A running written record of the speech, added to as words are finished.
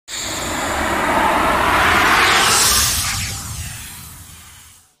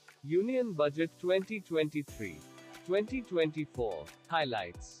Union Budget 2023-2024.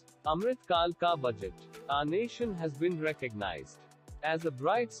 Highlights. Amrit Kal Ka Budget. Our nation has been recognized as a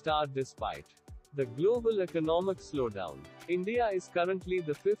bright star despite the global economic slowdown. India is currently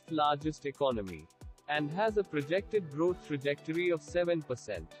the fifth largest economy and has a projected growth trajectory of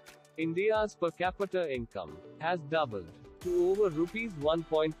 7%. India's per capita income has doubled to over rupees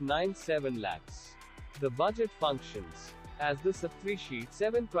 1.97 lakhs. The budget functions as the Saptri Sheet,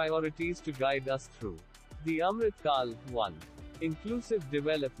 7 priorities to guide us through the Amrit Kal. 1. Inclusive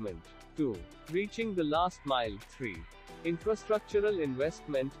development. 2. Reaching the last mile. 3. Infrastructural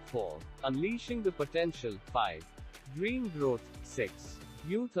investment. 4. Unleashing the potential. 5. Green growth. 6.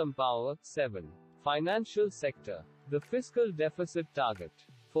 Youth empower. 7. Financial sector. The fiscal deficit target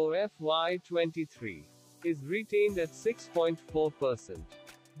for FY23 is retained at 6.4%.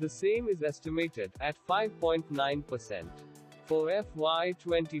 The same is estimated at 5.9% for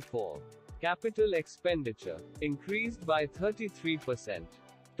FY24. Capital expenditure increased by 33%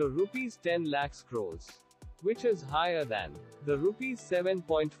 to rupees 10 lakhs crores, which is higher than the rupees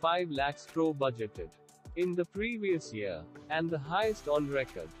 7.5 lakhs crore budgeted in the previous year, and the highest on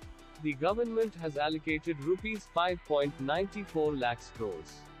record. The government has allocated rupees 5.94 lakhs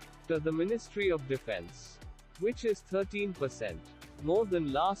crores to the Ministry of Defence, which is 13% more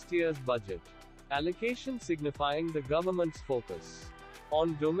than last year's budget allocation, signifying the government's focus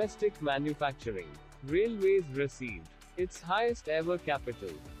on domestic manufacturing. Railways received its highest ever capital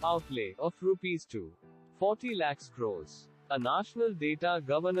outlay of rupees 240 lakhs crores. A national data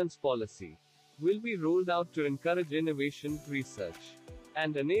governance policy will be rolled out to encourage innovation, research,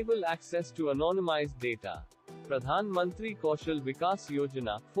 and enable access to anonymized data. Pradhan Mantri Kaushal Vikas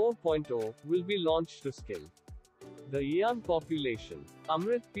Yojana 4.0 will be launched to skill the young population.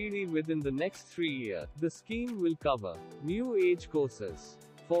 Amrit PD. Within the next 3 years, the scheme will cover new age courses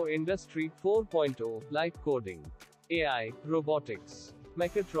for Industry 4.0 like coding, AI, robotics,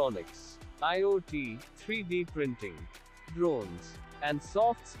 mechatronics, IoT, 3D printing, drones, and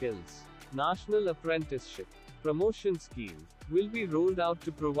soft skills. National Apprenticeship Promotion Scheme will be rolled out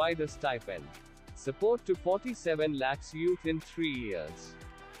to provide a stipend support to 47 lakhs youth in 3 years.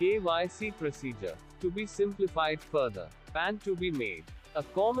 KYC procedure to be simplified further. PAN to be made a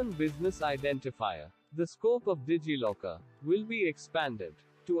common business identifier. The scope of DigiLocker will be expanded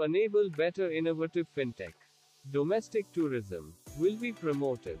to enable better innovative fintech. Domestic tourism will be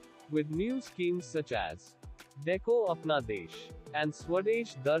promoted with new schemes such as Deco Apna Desh and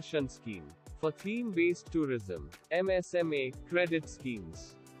Swadesh Darshan scheme. For theme-based tourism, MSME credit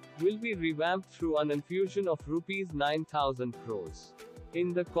schemes will be revamped through an infusion of rupees 9,000 crores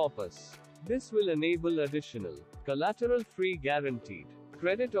in the corpus. This will enable additional collateral-free guaranteed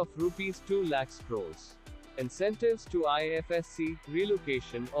credit of rupees 2 lakhs crores. Incentives to IFSC.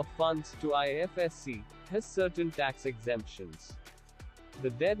 Relocation of funds to IFSC has certain tax exemptions.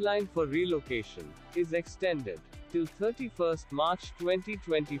 The deadline for relocation is extended till 31st March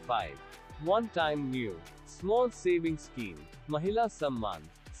 2025. One-time new small savings scheme, Mahila Samman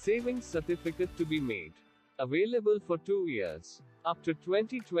savings certificate to be made available for 2 years up to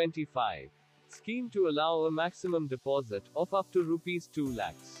 2025. Scheme to allow a maximum deposit of up to rupees 2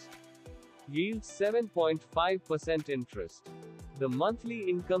 lakhs. Yields 7.5% interest. The monthly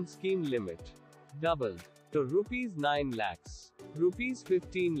income scheme limit doubled to rupees 9 lakhs, rupees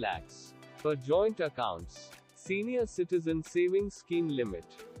 15 lakhs per joint accounts. Senior citizen savings scheme limit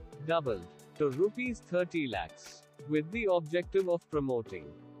doubled to rupees 30 lakhs, with the objective of promoting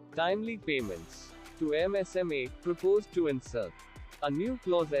timely payments to MSME. Proposed to insert a new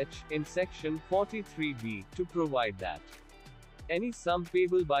clause H in section 43B to provide that any sum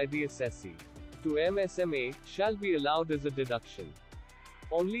payable by the assessee to MSME shall be allowed as a deduction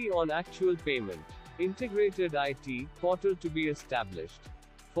only on actual payment. Integrated IT portal to be established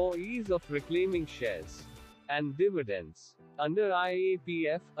for ease of reclaiming shares and dividends under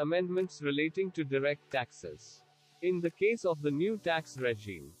IAPF. Amendments relating to direct taxes. In the case of the new tax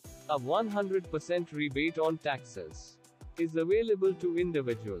regime, a 100% rebate on taxes is available to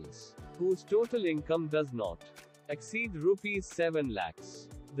individuals whose total income does not exceed rupees 7 lakhs.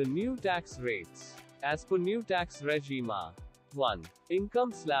 The new tax rates, as per new tax regime, are 1.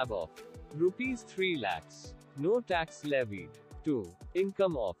 Income slab of rupees 3 lakhs, no tax levied. 2.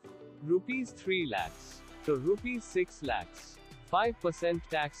 Income of rupees 3 lakhs to rupees 6 lakhs, 5%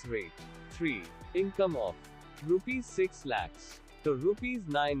 tax rate. 3. Income of rupees 6 lakhs to rupees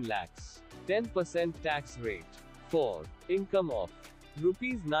 9 lakhs, 10% tax rate. 4. Income of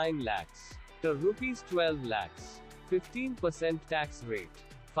rupees 9 lakhs to rupees 12 lakhs, 15% tax rate.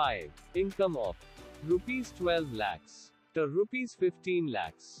 5. Income of rupees 12 lakhs to rupees 15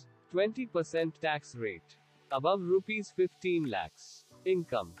 lakhs, 20% tax rate. Above rupees 15 lakhs.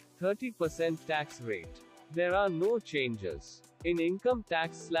 Income. 30% tax rate. There are no changes in income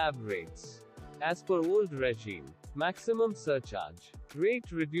tax slab rates. As per old regime, maximum surcharge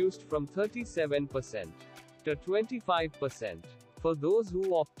rate reduced from 37% to 25% for those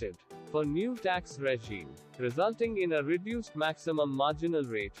who opted for new tax regime, resulting in a reduced maximum marginal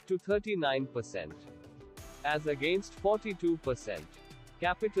rate to 39%, as against 42%.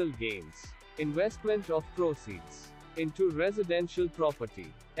 Capital gains. Investment of proceeds into residential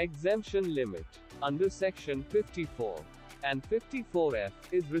property. Exemption limit under Section 54 and 54F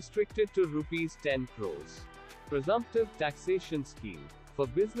is restricted to rupees 10 crores. Presumptive taxation scheme for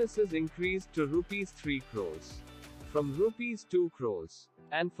businesses increased to rupees 3 crores from rupees 2 crores,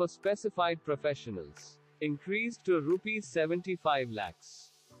 and for specified professionals increased to rupees 75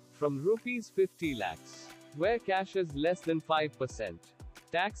 lakhs from rupees 50 lakhs, where cash is less than 5%.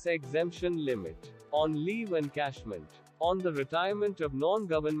 Tax exemption limit on leave encashment on the retirement of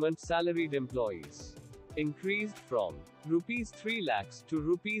non-government salaried employees increased from rupees 3 lakhs to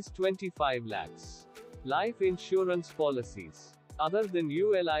rupees 25 lakhs. Life insurance policies other than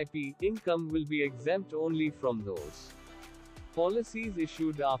ULIP income will be exempt only from those policies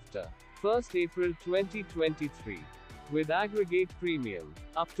issued after 1st April 2023 with aggregate premium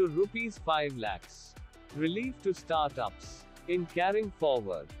up to rupees 5 lakhs. Relief to startups in carrying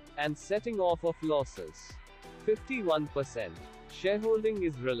forward and setting off of losses. 51% shareholding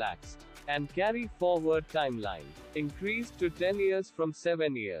is relaxed, and carry forward timeline increased to 10 years from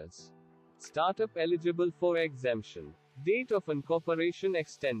 7 years. Startup eligible for exemption. Date of incorporation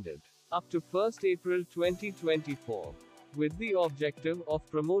extended up to 1st April 2024, with the objective of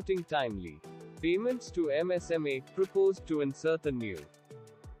promoting timely payments to MSME. Proposed to insert a new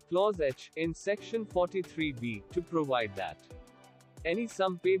Clause H in Section 43B to provide that any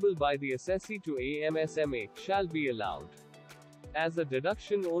sum payable by the assessee to a MSME shall be allowed as a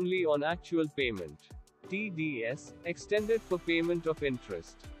deduction only on actual payment. TDS extended for payment of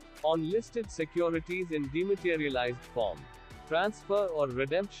interest on listed securities in dematerialized form. Transfer or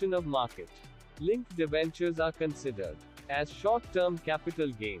redemption of market linked debentures are considered as short-term capital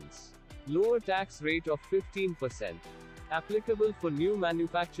gains. Lower tax rate of 15%, applicable for new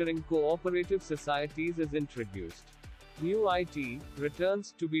manufacturing cooperative societies, is introduced. New IT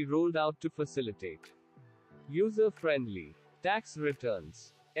returns to be rolled out to facilitate user-friendly tax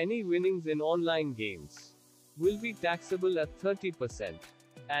returns. Any winnings in online games will be taxable at 30%,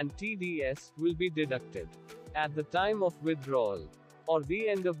 and TDS will be deducted at the time of withdrawal or the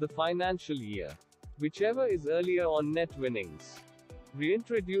end of the financial year, whichever is earlier on net winnings.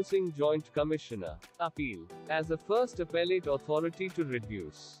 Reintroducing Joint Commissioner Appeal as a first appellate authority to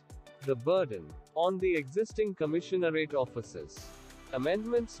reduce the burden on the existing commissionerate offices.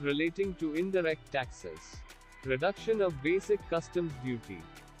 Amendments relating to indirect taxes. Reduction of basic customs duty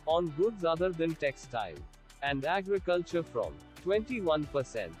on goods other than textile and agriculture from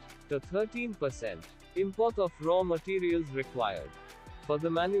 21% to 13%. Import of raw materials required for the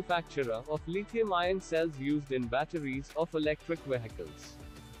manufacture of lithium-ion cells used in batteries of electric vehicles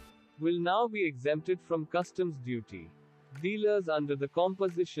will now be exempted from customs duty. Dealers under the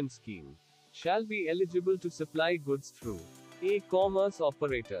composition scheme shall be eligible to supply goods through e-commerce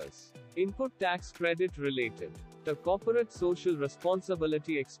operators. Input tax credit related to corporate social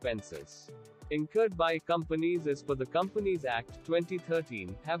responsibility expenses incurred by companies as per the Companies Act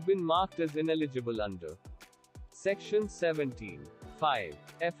 2013 have been marked as ineligible under Section 17(5)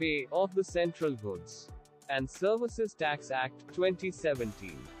 FA of the Central Goods and Services Tax Act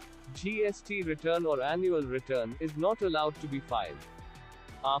 2017. GST return or annual return is not allowed to be filed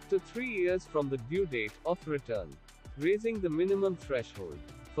after 3 years from the due date of return, raising the minimum threshold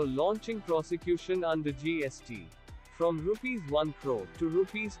for launching prosecution under GST from rupees 1 crore to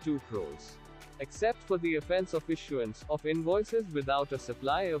rupees 2 crores, except for the offense of issuance of invoices without a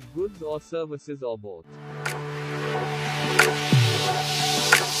supply of goods or services or both.